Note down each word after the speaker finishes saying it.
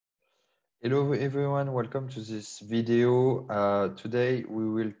Hello everyone, welcome to this video. Today we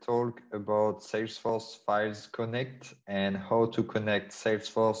will talk about Salesforce Files Connect and how to connect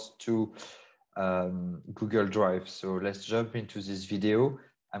Salesforce to Google Drive. So let's jump into this video.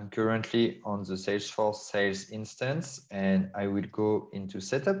 I'm currently on the Salesforce sales instance and I will go into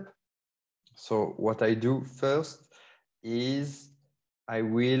setup. So what I do first is I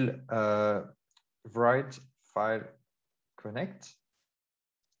will write file connect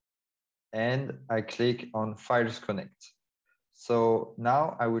and I click on Files Connect. So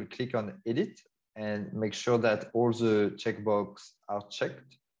now I will click on Edit and make sure that all the checkboxes are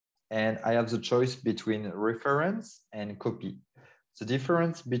checked. And I have the choice between reference and copy. The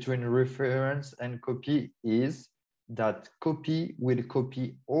difference between reference and copy is that copy will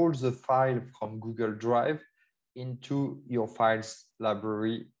copy all the files from Google Drive into your files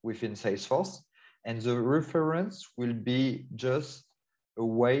library within Salesforce. And the reference will be just a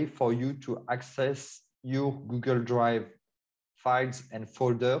way for you to access your Google Drive files and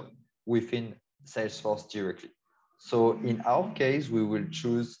folder within Salesforce directly. So in our case, we will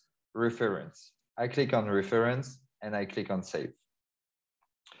choose reference. I click on reference and I click on save.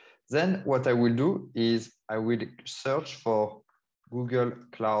 Then what I will do is I will search for Google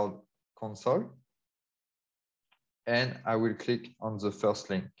Cloud Console and I will click on the first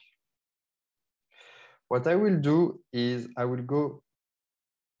link. What I will do is I will go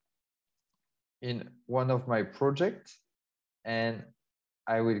in one of my projects and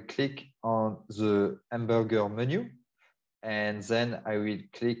I will click on the hamburger menu and then I will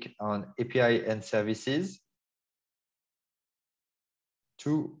click on API and services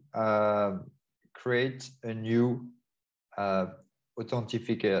to create a new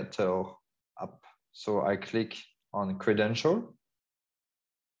authenticator app. So I click on credential.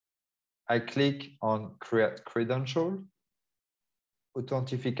 I click on create credential,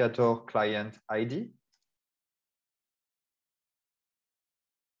 authenticator client ID.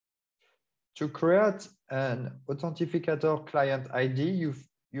 To create an authenticator client ID,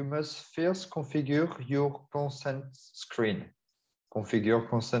 you must first configure your consent screen. Configure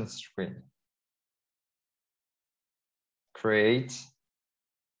consent screen. Create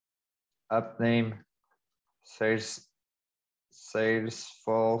app name Salesforce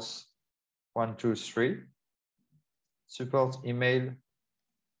 123. Support email,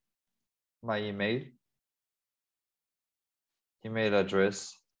 my email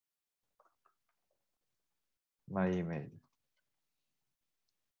address, my email.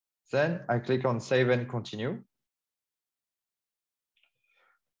 Then I click on save and continue.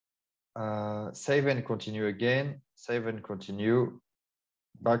 Save and continue again, save and continue,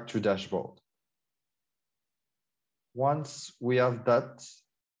 back to dashboard. Once we have that,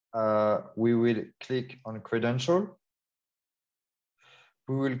 we will click on credential.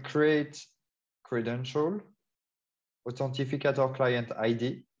 We will create credential, authenticator client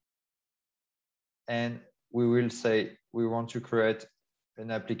ID, and we will say we want to create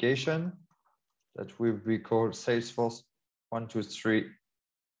an application that will be called Salesforce 123,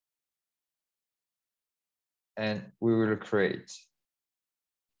 and we will create.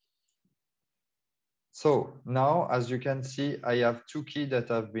 So now, as you can see, I have two keys that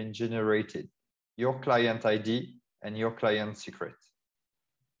have been generated, your client ID and your client secret.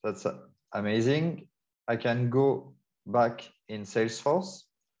 That's amazing. I can go back in Salesforce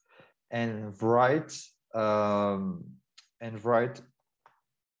and write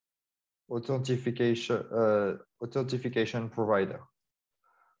authentication provider.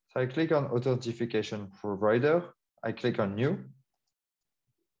 So I click on authentication provider. I click on new.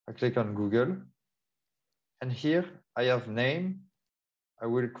 I click on Google. And here I have name. I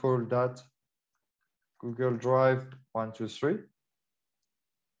will call that Google Drive 123.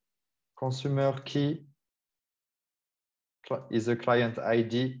 Consumer key is a client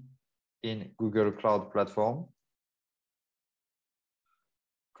ID in Google Cloud Platform.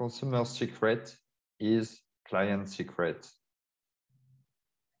 Consumer secret is client secret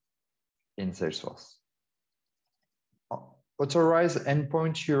in Salesforce. Authorize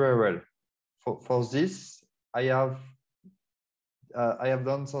endpoint URL. For this, I have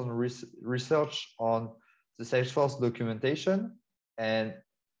done some research on the Salesforce documentation, and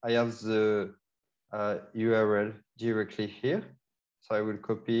I have the URL directly here. So I will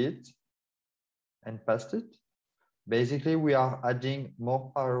copy it and paste it. Basically, we are adding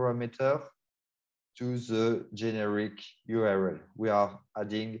more parameter to the generic URL. We are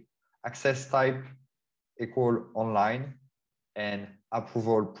adding access type equal online and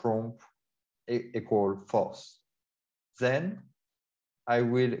approval prompt equal false. Then I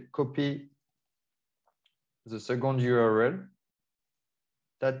will copy the second URL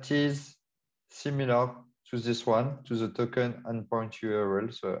that is similar to this one, to the token endpoint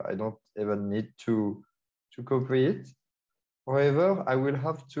URL. So I don't even need to copy it. However, I will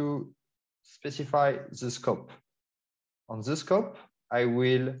have to specify the scope. On the scope, I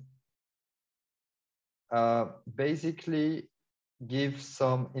will basically give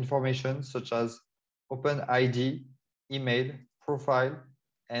some information such as open ID, email, profile,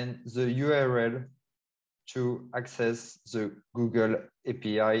 and the URL to access the Google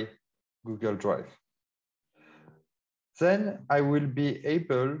API, Google Drive. Then I will be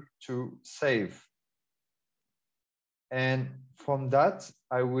able to save. And from that,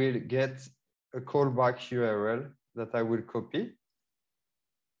 I will get a callback URL that I will copy.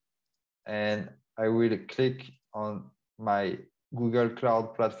 And I will click on my Google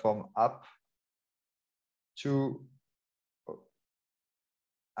Cloud Platform app to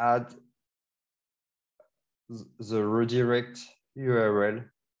add the redirect URL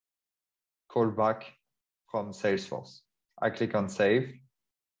callback from Salesforce. I click on save.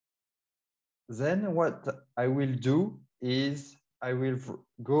 Then what I will do is I will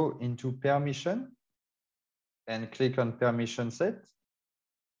go into permission and click on permission set.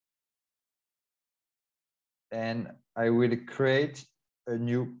 And I will create a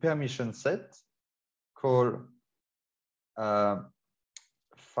new permission set called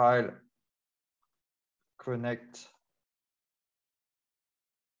file connect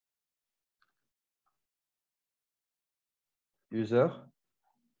user.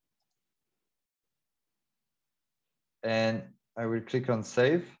 And I will click on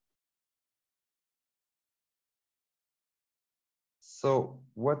save. So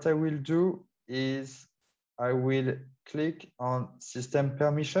what I will do is I will click on system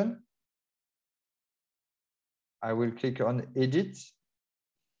permission. I will click on edit.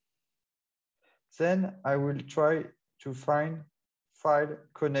 Then I will try to find file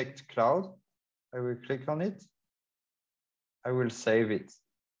connect cloud. I will click on it. I will save it.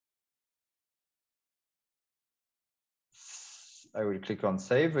 I will click on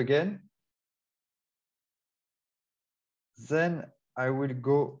save again. Then I will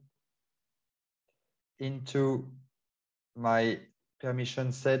go into my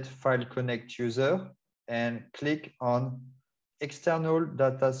permission set file connect user and click on external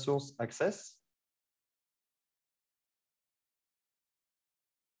data source access.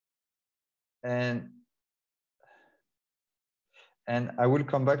 And I will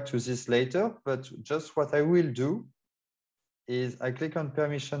come back to this later, but just what I will do is I click on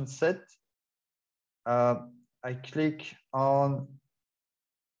permission set. I click on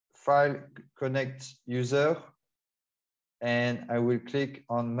file connect user and I will click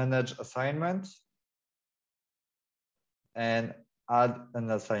on manage assignment and add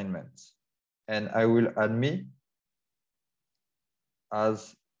an assignment. And I will add me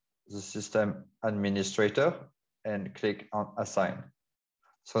as the system administrator and click on assign.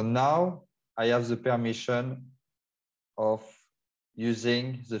 So now I have the permission of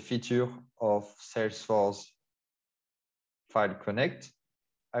using the feature of Salesforce File Connect.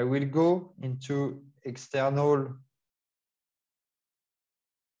 I will go into external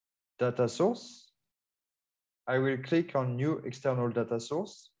data source. I will click on new external data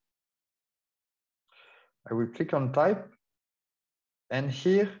source. I will click on type. And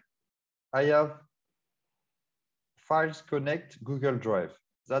here I have Files Connect Google Drive.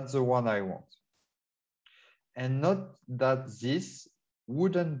 That's the one I want. And note that this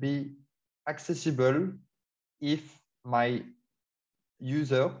wouldn't be accessible if my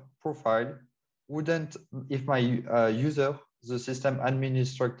user profile wouldn't, if my user, the system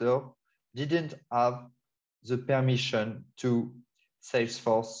administrator, didn't have the permission to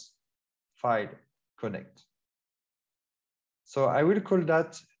Salesforce File Connect. So I will call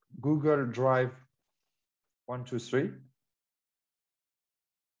that Google Drive 123.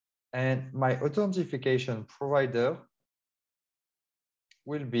 And my authentication provider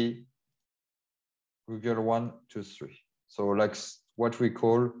will be Google 123. So like what we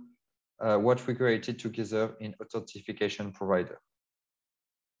call, what we created together in authentication provider.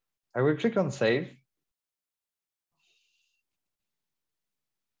 I will click on save.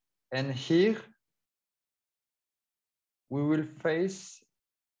 And here we will face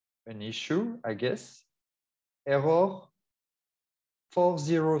an issue, I guess, error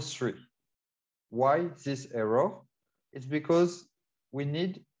 403. Why this error? It's because we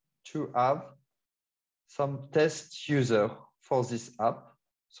need to have some test user for this app.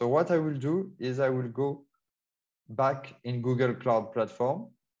 So what I will do is I will go back in Google Cloud Platform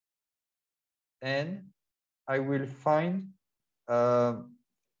and I will find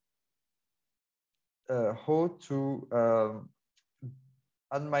how to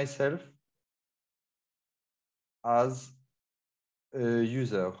add myself as a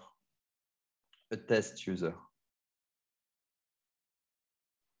user, a test user.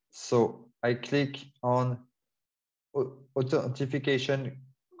 So I click on authentication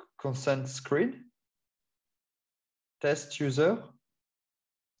consent screen, test user.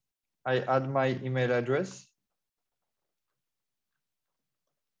 I add my email address.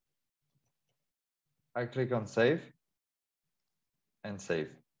 I click on save and save.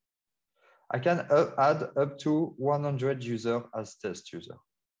 I can add up to 100 users as test user.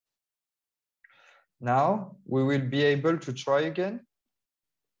 Now we will be able to try again.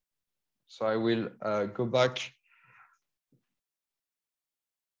 So I will go back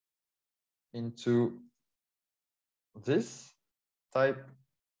into this type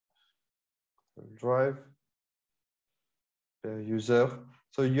drive per user.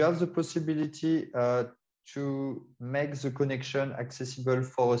 So you have the possibility to make the connection accessible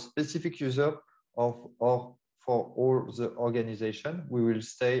for a specific user or for all the organization. We will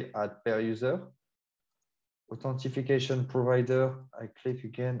stay at per user. Authentication provider, I click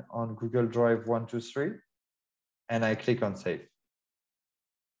again on Google Drive 123 and I click on save.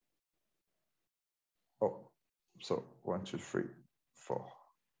 Oh, so 1, 2, 3, 4.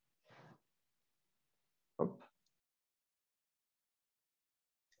 Up.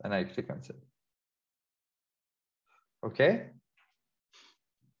 And I click on save. Okay.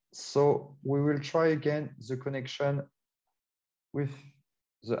 So we will try again the connection with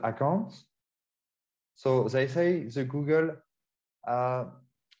the account. So they say the Google app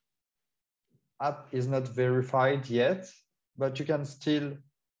is not verified yet, but you can still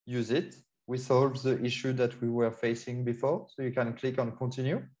use it. We solved the issue that we were facing before. So you can click on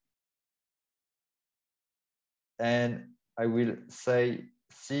continue. And I will say,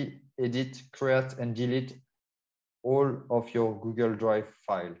 see, edit, create, and delete all of your Google Drive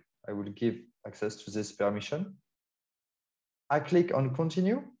file. I will give access to this permission. I click on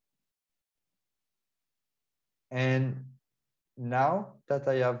continue. And now that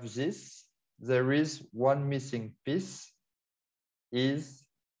I have this, there is one missing piece, is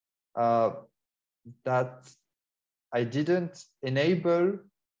that I didn't enable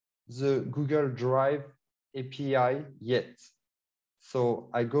the Google Drive API yet. So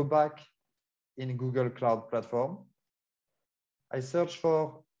I go back in Google Cloud Platform. I search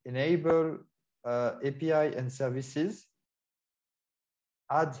for enable API and services,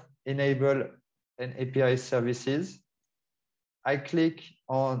 add enable and API services. I click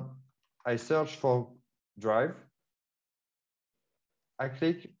on, I search for Drive. I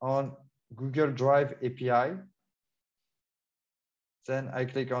click on Google Drive API. Then I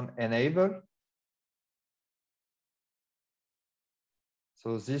click on enable.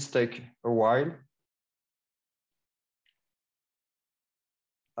 So this takes a while.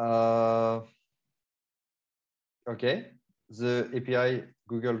 Okay, the API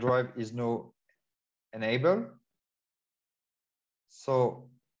Google Drive is now enabled. So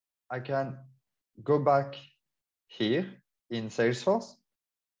I can go back here in Salesforce.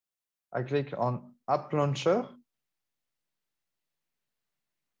 I click on App Launcher.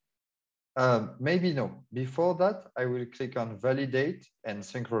 Maybe no. Before that, I will click on Validate and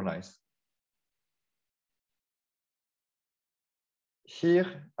Synchronize.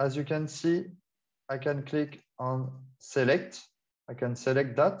 Here, as you can see, I can click on Select. I can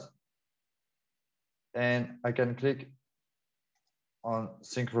select that. And I can click on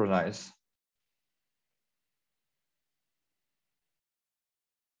Synchronize.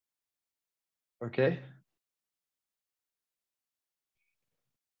 Okay.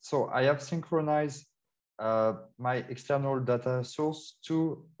 So I have synchronized my external data source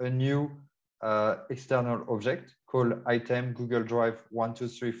to a new external object called item Google Drive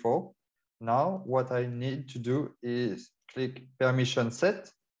 1234. Now what I need to do is click permission set.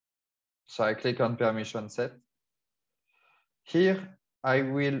 So I click on permission set. Here I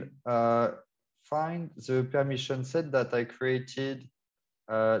will find the permission set that I created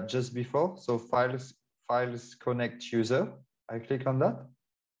just before. So files connect user. I click on that.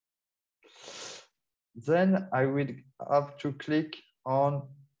 Then I will have to click on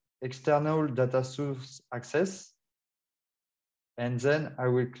external data source access. And then I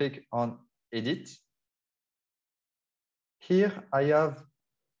will click on edit. Here I have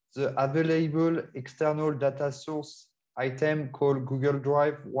the available external data source item called Google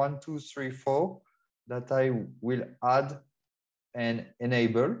Drive 1234 that I will add and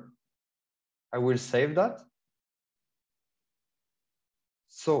enable. I will save that.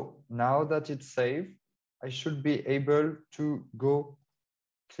 So now that it's saved, I should be able to go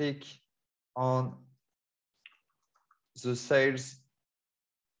click on the sales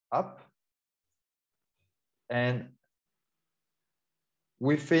app. And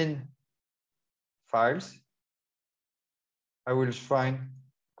within files, I will find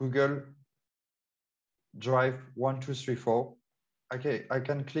Google Drive 1234. Okay, I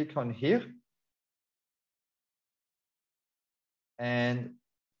can click on here and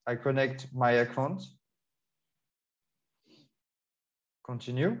I connect my account.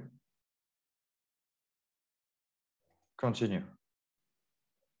 Continue. Continue.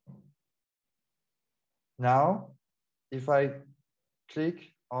 Now, if I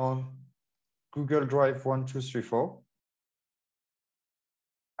click on Google Drive 1234,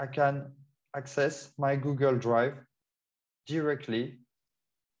 I can access my Google Drive directly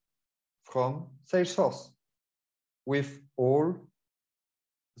from Salesforce with all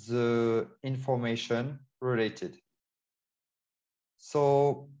the information related.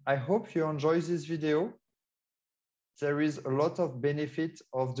 So I hope you enjoy this video. There is a lot of benefit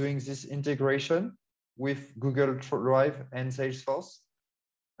of doing this integration with Google Drive and Salesforce.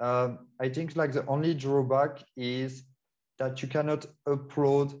 I think like the only drawback is that you cannot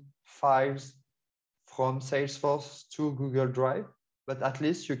upload files from Salesforce to Google Drive, but at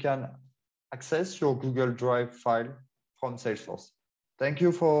least you can access your Google Drive file from Salesforce. Thank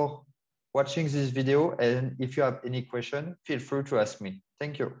you for watching this video. And if you have any question, feel free to ask me.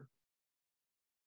 Thank you.